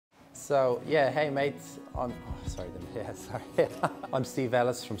So yeah, hey mates, I'm Steve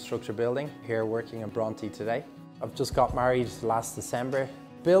Ellis from Structure Building, here working in Bronte today. I've just got married last December.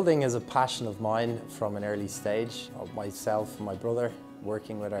 Building is a passion of mine from an early stage. Myself and my brother,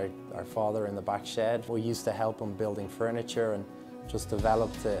 working with our father in the back shed. We used to help him building furniture and just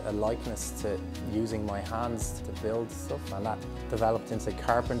developed a likeness to using my hands to build stuff, and that developed into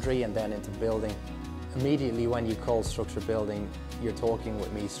carpentry and then into building. Immediately when you call Structure Building, you're talking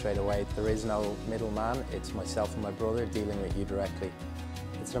with me straight away. There is no middleman, it's myself and my brother dealing with you directly.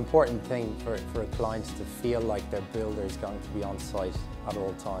 It's an important thing for a client to feel like their builder is going to be on site at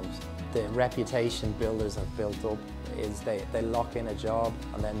all times. The reputation builders have built up is they lock in a job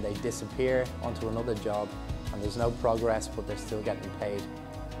and then they disappear onto another job and there's no progress, but they're still getting paid.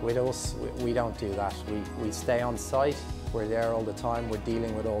 With us, we don't do that. We stay on site, we're there all the time, we're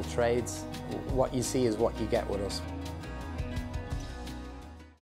dealing with all trades. What you see is what you get with us.